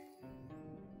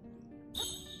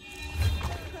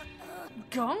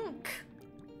 Gunk?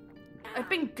 I've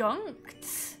been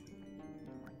gunked.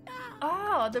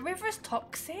 Oh, the river is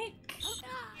toxic?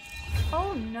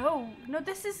 Oh no. No,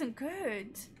 this isn't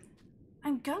good.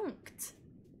 I'm gunked.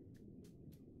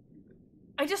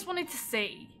 I just wanted to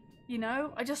see, you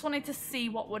know? I just wanted to see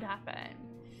what would happen.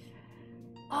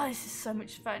 Oh, this is so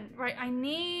much fun. Right, I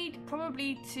need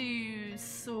probably to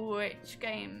switch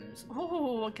games.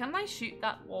 Oh, can I shoot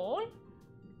that wall?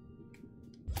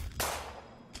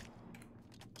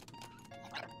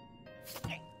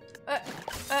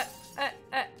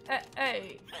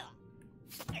 Hey.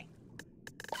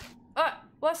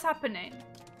 What's happening?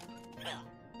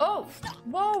 Oh,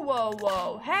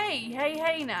 whoa.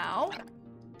 Hey now.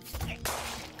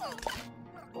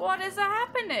 What is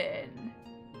happening?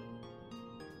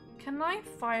 Can I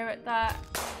fire at that?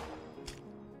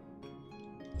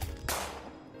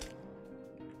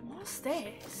 What's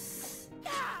this?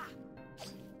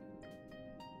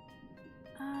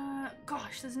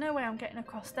 Gosh, there's no way I'm getting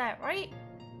across there, right?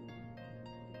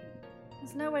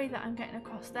 There's no way that I'm getting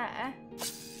across there.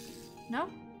 No?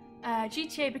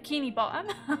 GTA Bikini Bottom.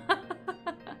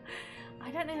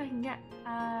 I don't think I can get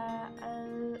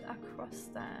across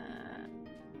there.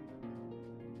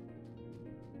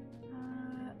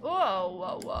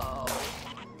 Whoa.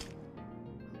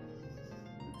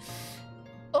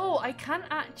 Oh, I can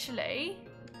actually.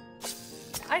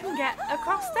 I can get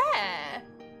across there.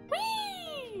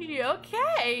 Whee!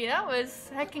 Okay, that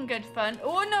was heckin' good fun.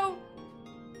 Oh no!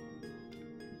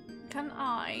 Can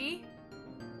I?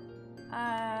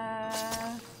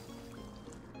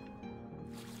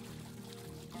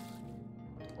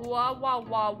 Wah, wah,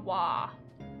 wah, wah.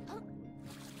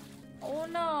 Oh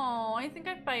no, I think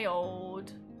I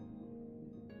failed.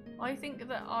 I think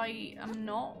that I am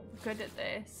not good at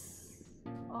this.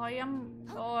 I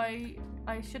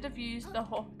should have used the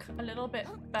hook a little bit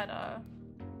better.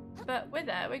 But we're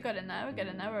there, we're good in there,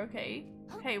 we're okay.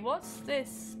 Okay, what's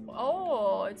this?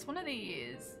 Oh, it's one of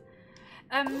these.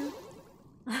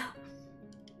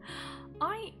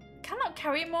 I cannot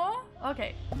carry more?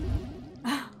 Okay.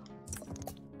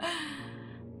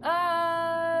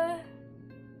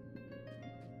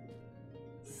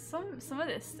 Some of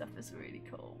this stuff is really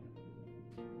cool.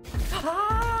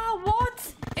 Ah,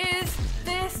 what is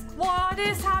this? What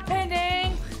is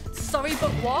happening? Sorry,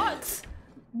 but what?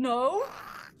 No.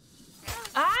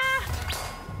 Ah!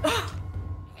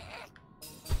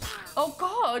 Oh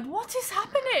God, what is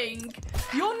happening?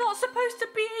 You're not supposed to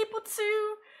be able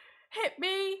to hit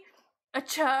me. A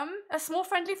chum, a small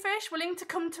friendly fish willing to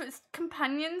come to its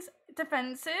companion's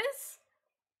defenses?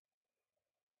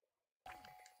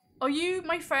 Are you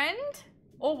my friend?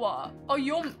 Or what? Are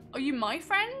you my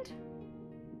friend?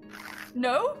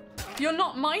 No? You're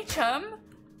not my chum?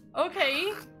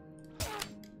 Okay.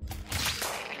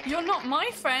 You're not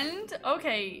my friend?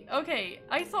 Okay, okay.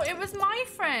 I thought it was my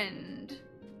friend.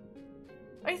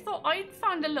 I thought I'd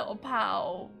found a little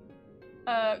pal.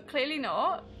 Clearly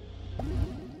not.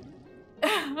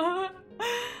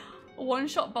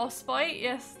 One-shot boss fight.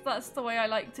 Yes, that's the way I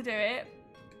like to do it.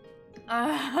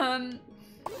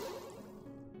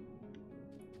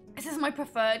 This is my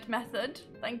preferred method.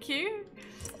 Thank you.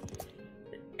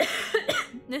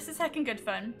 This is heckin' good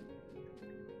fun.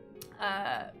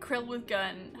 Krill with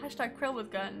gun. Hashtag krill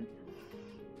with gun.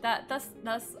 That's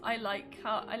I like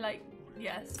how I like.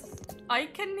 Yes, I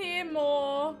can hear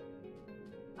more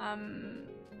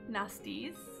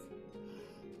nasties.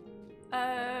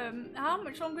 How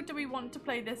much longer do we want to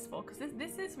play this for? Because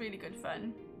this is really good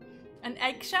fun. An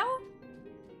eggshell?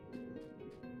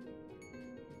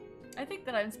 I think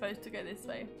that I'm supposed to go this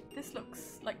way. This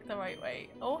looks like the right way.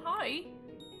 Oh, hi.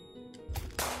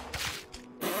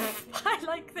 I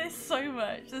like this so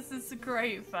much. This is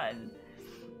great fun.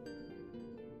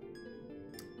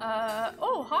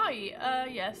 Oh, hi.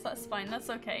 Yes, that's fine. That's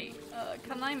okay.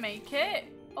 Can I make it?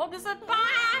 Oh, there's a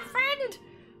friend!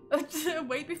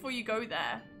 Wait before you go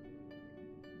there.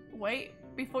 Wait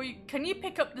before you... Can you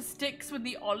pick up the sticks with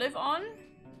the olive on?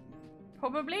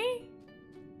 Probably?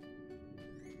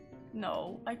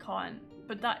 No, I can't.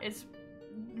 But that is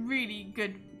really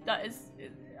good. That is...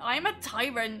 I'm a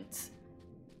tyrant.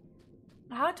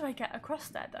 How do I get across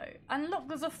there, though? And look,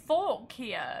 there's a fork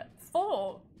here.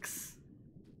 Forks.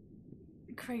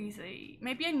 Crazy.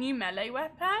 Maybe a new melee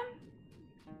weapon?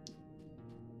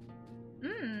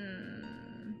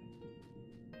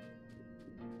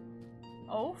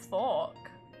 Oh, fork.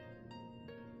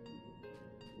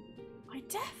 I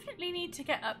definitely need to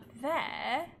get up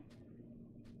there.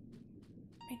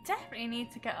 I definitely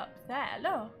need to get up there.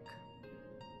 Look.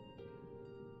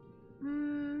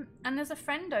 And there's a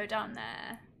friendo down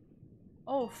there.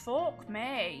 Oh, fork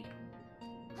me.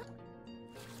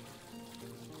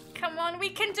 Come on, we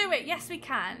can do it. Yes, we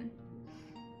can.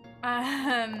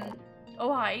 Oh,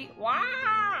 hi.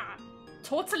 Wow.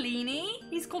 Tortellini.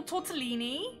 He's called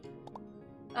Tortellini.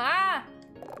 Ah.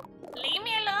 Leave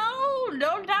me alone.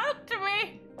 Don't talk to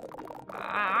me.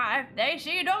 If they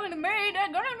see you talking to me,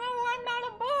 they're gonna know I'm not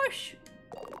a bush.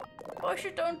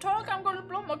 Bushes don't talk. I'm gonna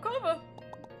blow my cover.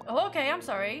 Oh, okay, I'm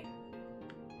sorry.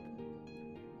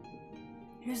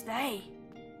 Who's they?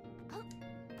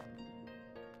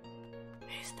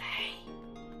 Who's they?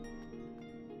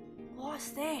 What's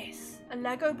this? A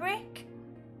Lego brick?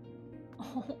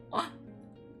 Oh.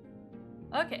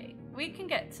 Okay, we can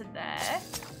get to there.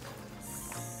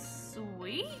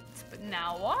 Sweet. But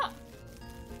now what?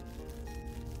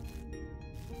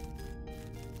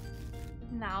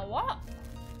 Now what?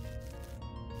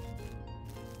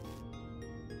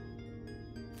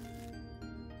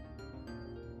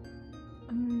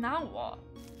 Now what?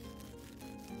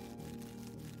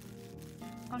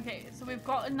 Okay, so we've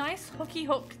got a nice hooky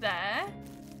hook there.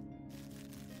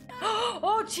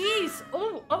 Oh, jeez.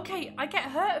 Oh, okay. I get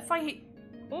hurt if I hit...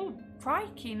 Oh,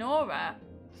 crikey, Nora.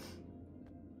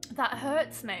 That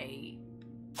hurts me.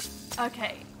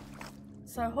 Okay.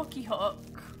 So, hooky hook.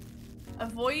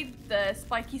 Avoid the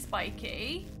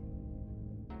spiky.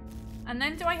 And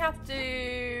then do I have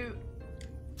to...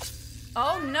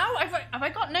 Oh, no. Have I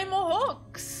got no more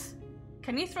hooks?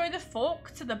 Can you throw the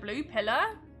fork to the blue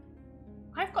pillar?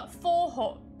 I've got 4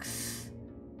 hooks.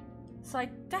 So I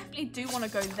definitely do want to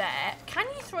go there. Can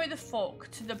you throw the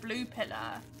fork to the blue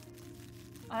pillar?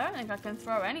 I don't think I can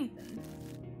throw anything.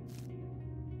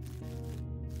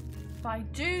 But I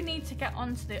do need to get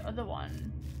onto the other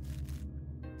one.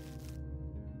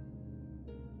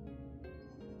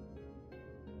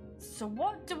 So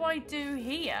what do I do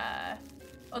here?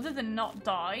 Other than not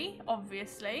die,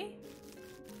 obviously.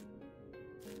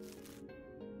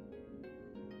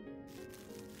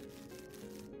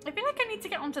 I feel like I need to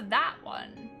get onto that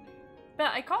one.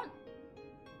 But I can't,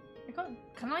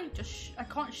 can I just, I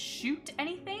can't shoot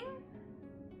anything?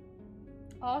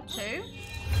 R2?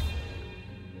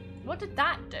 What did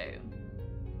that do?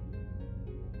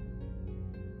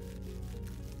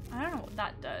 I don't know what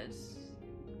that does.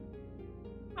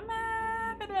 I'm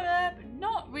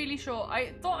not really sure.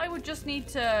 I thought I would just need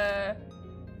to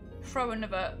throw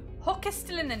another. Hook is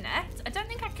still in the net. I don't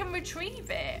think I can retrieve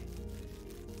it.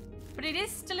 But it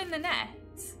is still in the net.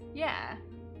 Yeah.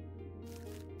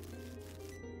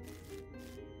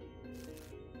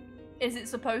 Is it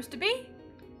supposed to be?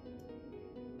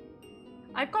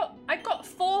 I've got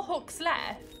 4 hooks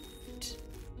left.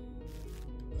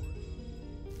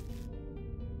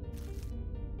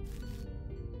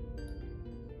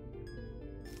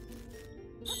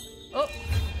 Oh,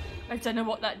 I don't know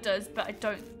what that does, but I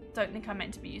don't think I'm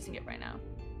meant to be using it right now.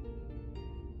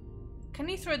 Can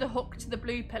you throw the hook to the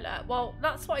blue pillar? Well,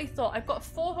 that's what I thought. I've got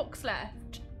 4 hooks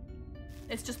left.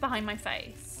 It's just behind my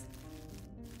face.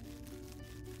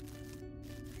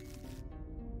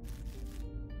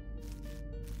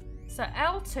 So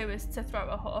L2 is to throw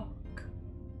a hook,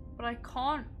 but I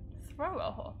can't throw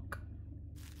a hook.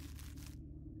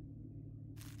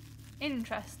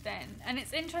 Interesting. And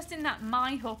it's interesting that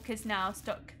my hook is now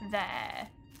stuck there.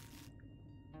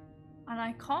 And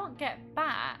I can't get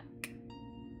back.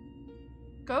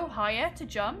 Go higher to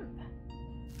jump.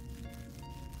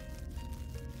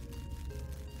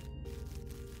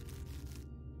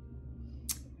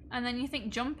 And then you think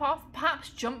jump off, perhaps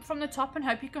jump from the top and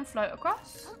hope you can float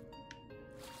across.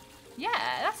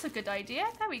 Yeah, that's a good idea.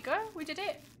 There we go. We did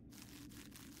it.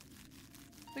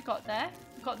 We got there.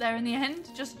 We got there in the end.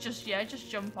 Just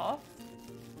jump off.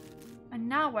 And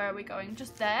now where are we going?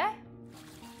 Just there?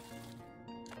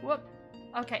 Whoop.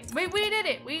 Okay. We did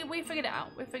it. We figured it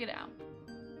out. We figured it out.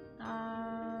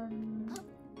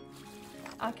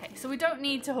 Okay, so we don't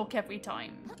need to hook every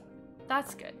time.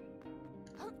 That's good.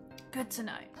 Good to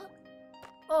know.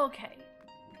 Okay.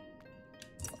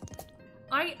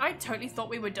 I totally thought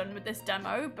we were done with this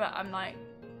demo, but I'm like,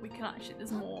 we can actually,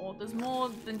 there's more. There's more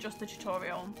than just the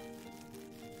tutorial.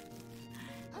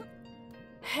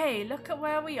 Hey, look at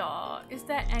where we are. Is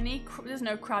there any, there's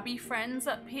no crabby friends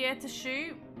up here to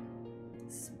shoot?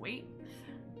 Sweet.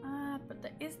 But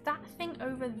there is that thing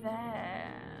over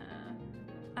there.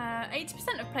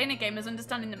 80% of playing a game is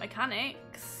understanding the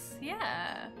mechanics.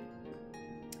 Yeah.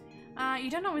 You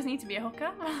don't always need to be a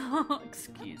hooker.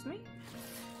 Excuse me.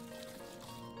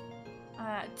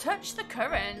 Touch the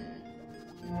current.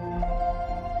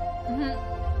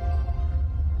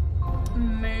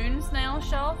 Moon snail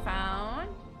shell found.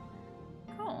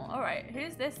 Cool. Alright,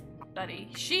 who's this buddy?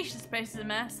 Sheesh, the space is a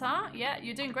mess, huh? Yeah,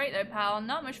 you're doing great though, pal.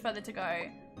 Not much further to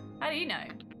go. How do you know?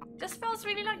 Just feels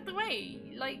really like the way.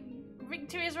 Like,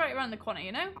 victory is right around the corner,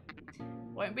 you know?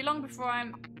 Won't be long before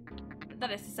I'm...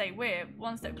 That is to say, we're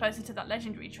one step closer to that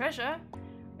legendary treasure.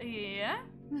 Yeah?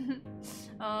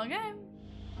 Okay.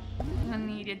 I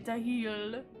needed to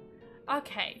heal.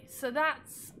 Okay, so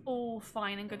that's all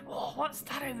fine and good. Whoa, what's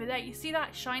that over there? You see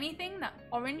that shiny thing? That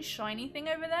orange shiny thing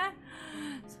over there?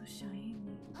 So shiny.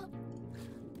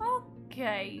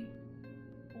 Okay.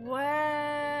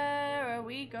 Where are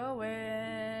we going?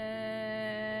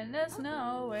 There's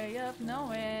no way of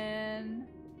knowing.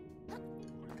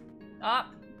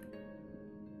 Up.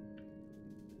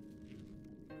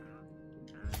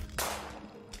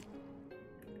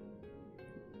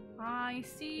 I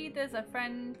see there's a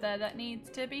friend there that needs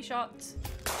to be shot.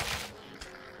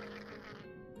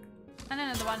 And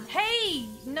another one. Hey!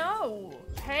 No!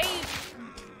 Hey!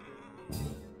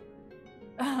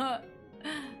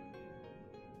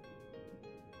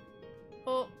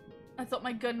 Oh, I thought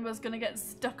my gun was gonna get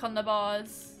stuck on the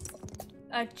bars.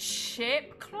 A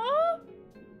chip claw?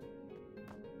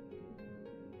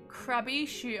 Crabby,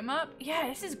 shoot 'em up. Yeah,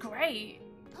 this is great.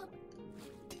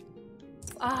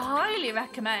 I highly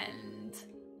recommend.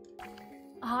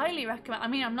 I highly recommend. I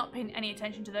mean, I'm not paying any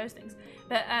attention to those things,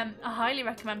 but I highly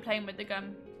recommend playing with the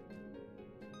gun.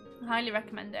 I highly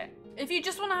recommend it. If you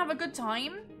just want to have a good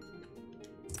time,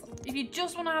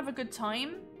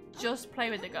 just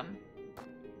play with the gun.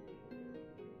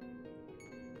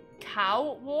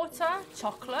 Cow water,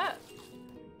 chocolate,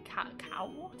 cow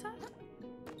water.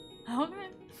 Okay.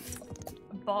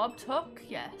 Barbed hook.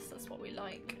 Yes, that's what we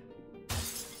like.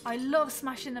 I love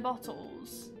smashing the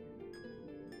bottles.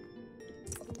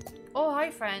 Oh, hi,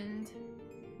 friend.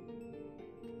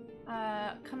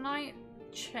 Can I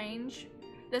change?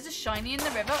 There's a shiny in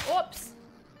the river. Oops.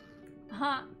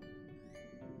 Huh.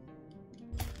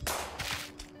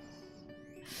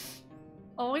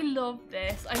 Oh, I love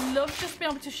this. I love just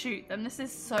being able to shoot them. This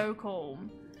is so cool.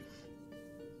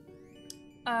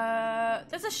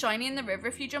 There's a shiny in the river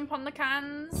if you jump on the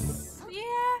cans.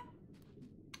 Yeah.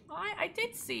 I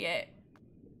did see it.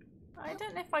 I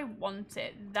don't know if I want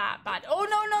it that bad. Oh,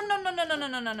 no, no, no, no, no, no, no,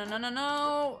 no, no, no, no,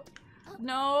 no.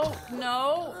 No,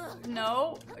 no,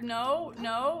 no, no,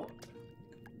 no.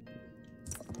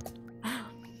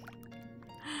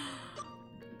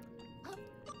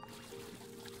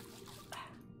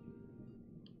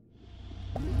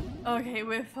 Okay,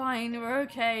 we're fine. We're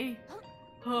okay.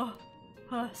 Oh,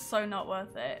 so not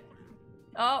worth it.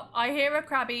 Oh, I hear a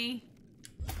crabby.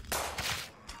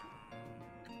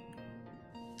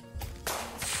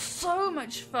 So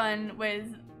much fun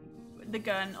with the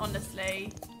gun,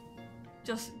 honestly.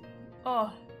 Just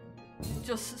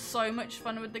so much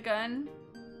fun with the gun.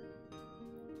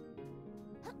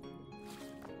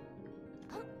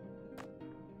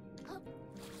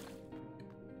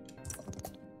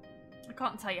 I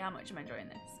can't tell you how much I'm enjoying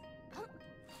this.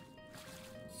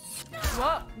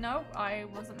 What? No, I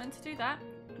wasn't meant to do that.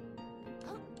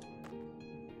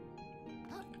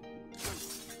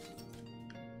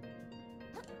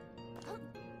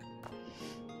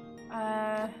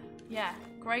 Yeah,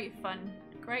 great fun.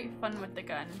 Great fun with the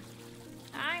gun.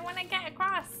 I want to get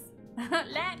across.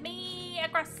 Let me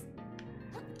across.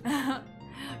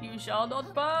 You shall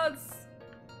not pass.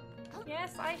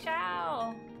 Yes, I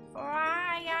shall. For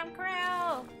I am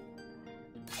Krill.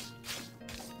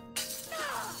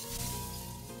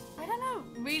 I don't know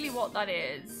really what that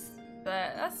is,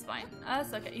 but that's fine.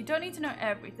 That's okay. You don't need to know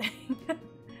everything.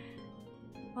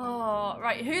 Oh,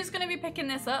 right. Who's going to be picking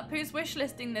this up? Who's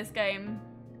wishlisting this game?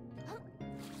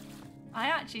 I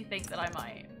actually think that I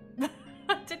might.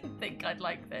 I didn't think I'd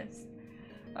like this.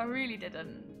 I really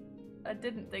didn't. I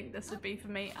didn't think this would be for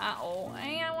me at all.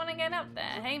 Hey, I want to get up there.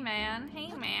 Hey, man.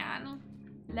 Hey, man.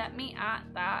 Let me at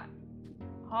that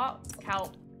hot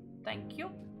kelp. Thank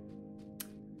you.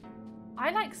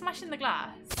 I like smashing the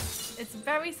glass. It's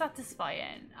very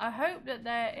satisfying. I hope that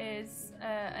there is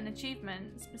an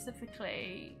achievement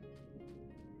specifically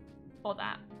for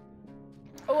that.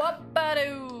 Oh,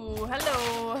 up-a-doo.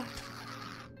 Hello.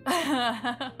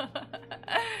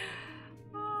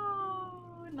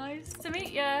 Oh, nice to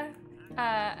meet ya.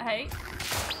 Hey.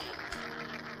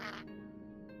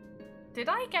 Did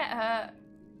I get her?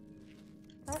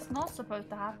 That's not supposed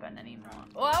to happen anymore.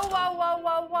 Whoa, whoa, whoa,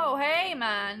 whoa, whoa. Hey,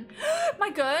 man. My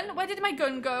gun? Where did my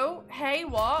gun go? Hey,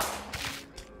 what?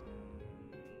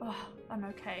 Oh, I'm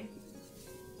okay.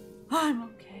 I'm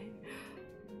okay.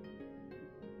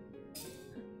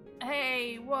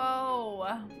 Hey, whoa.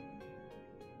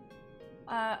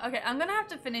 Okay, I'm gonna have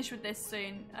to finish with this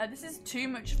soon. This is too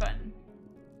much fun.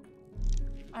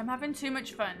 I'm having too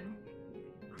much fun.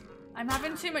 I'm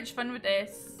having too much fun with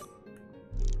this.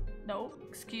 No,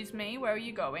 excuse me, where are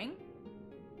you going?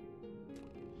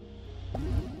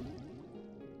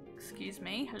 Excuse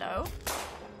me, hello?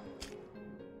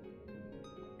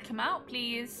 Come out,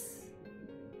 please.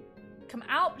 Come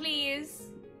out, please.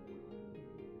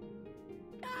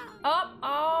 Up,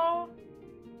 oh.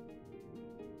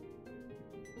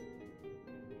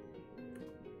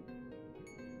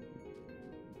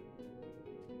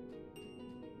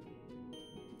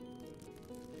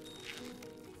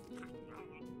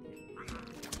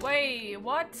 Wait,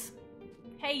 what?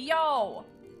 Hey, yo!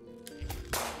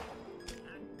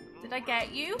 Did I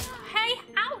get you? Hey,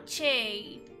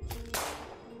 ouchie!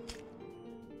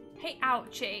 Hey,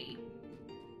 ouchie.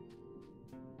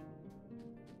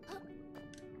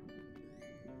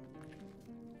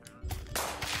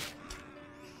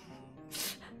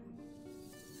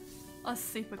 Oh,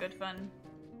 super good fun.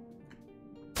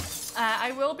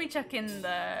 I will be checking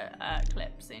the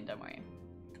clip soon, don't worry.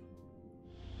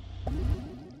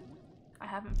 I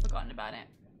haven't forgotten about it.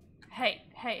 Hey,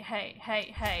 hey, hey,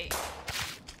 hey, hey.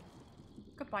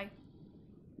 Goodbye.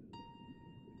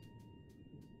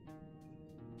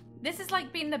 This is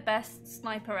like being the best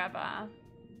sniper ever.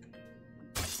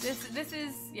 This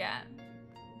is, yeah,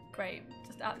 great.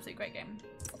 Just absolutely great game.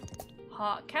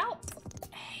 Heart kelp.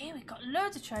 Hey, we got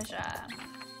loads of treasure.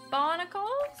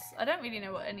 Barnacles? I don't really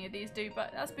know what any of these do,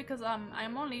 but that's because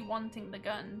I'm only wanting the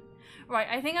gun. Right,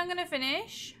 I think I'm gonna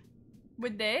finish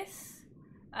with this.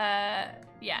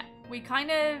 Yeah, we kind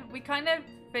of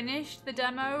finished the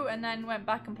demo and then went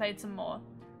back and played some more.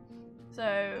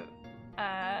 So,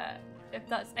 if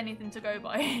that's anything to go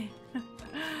by.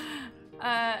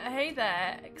 Hey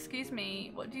there, excuse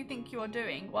me, what do you think you're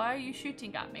doing? Why are you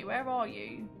shooting at me? Where are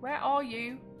you? Where are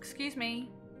you? Excuse me.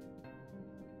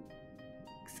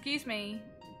 Excuse me.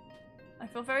 I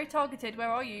feel very targeted. Where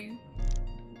are you?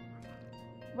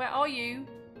 Where are you?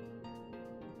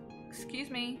 Excuse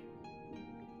me.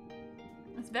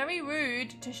 It's very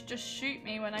rude to just shoot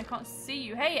me when I can't see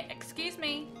you. Hey, excuse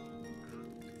me.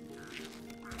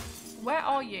 Where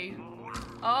are you?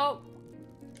 Oh.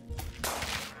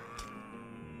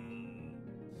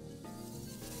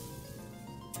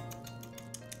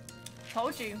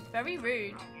 Told you. Very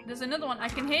rude. There's another one. I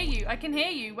can hear you. I can hear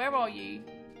you. Where are you?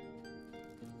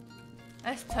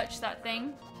 Let's touch that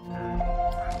thing.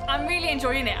 I'm really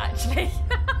enjoying it, actually.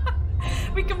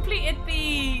 We completed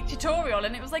the tutorial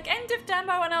and it was like end of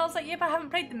demo and I was like, yeah, but I haven't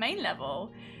played the main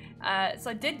level.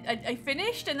 So I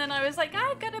finished and then I was like,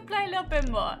 I gotta play a little bit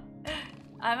more.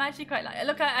 I'm actually quite like,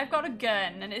 look, I've got a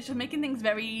gun and it's just making things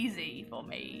very easy for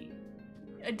me.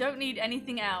 I don't need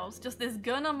anything else, just this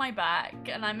gun on my back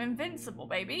and I'm invincible,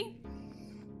 baby.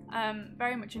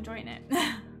 Very much enjoying it.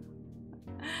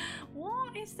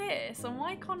 What is this and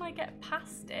why can't I get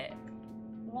past it?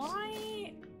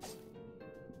 Why?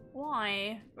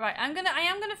 Why? Right, I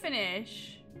am gonna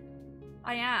finish.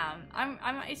 I am.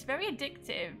 It's very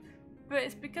addictive, but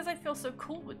it's because I feel so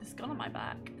cool with this gun on my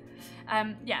back.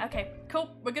 Yeah, okay, cool.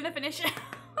 We're gonna finish it.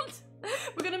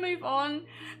 We're gonna move on.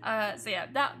 So yeah,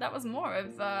 that was more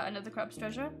of another crab's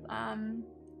treasure.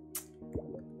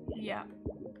 Yeah,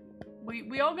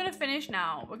 we are gonna finish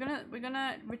now. We're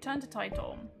gonna return to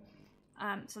title.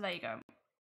 So there you go.